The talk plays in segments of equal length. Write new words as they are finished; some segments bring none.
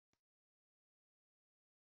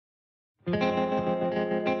I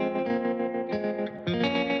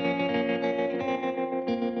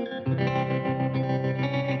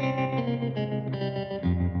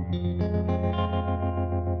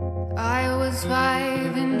was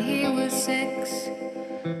 5 and he was 6.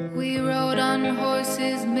 We rode on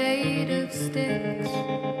horses made of sticks.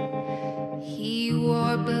 He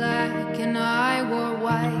wore black and I wore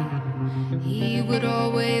white. He would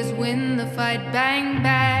always win the fight. Bang,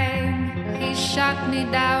 bang. He shot me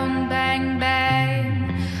down. Bang,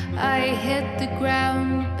 bang. I hit the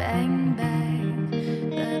ground. Bang, bang.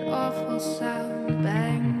 That awful sound.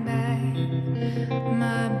 Bang, bang.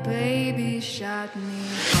 My baby shot me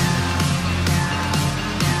down.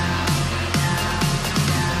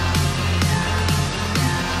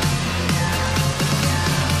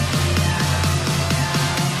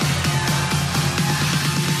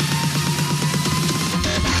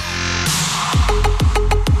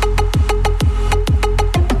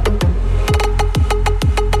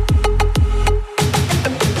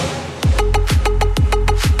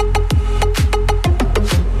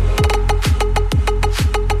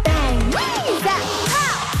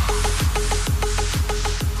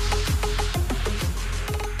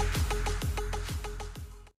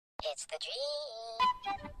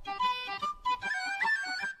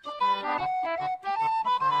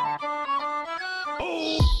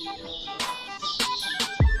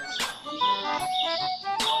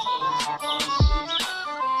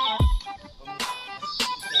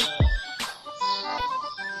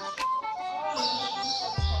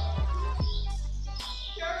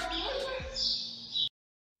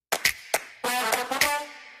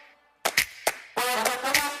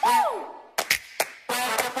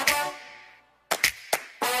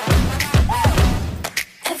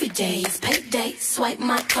 Days, payday, swipe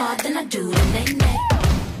my card, then I do the nay-nay.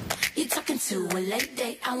 You talking to a late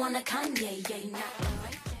date, I want a Kanye, yeah, not the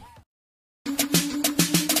right day.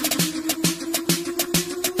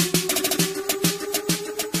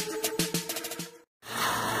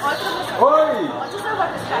 Oi!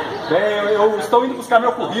 Bem, eu estou indo buscar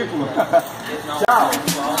meu currículo. Tchau!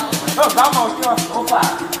 Não, dá a mão aqui, ó. Opa!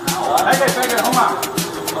 Pega aí, vamos lá.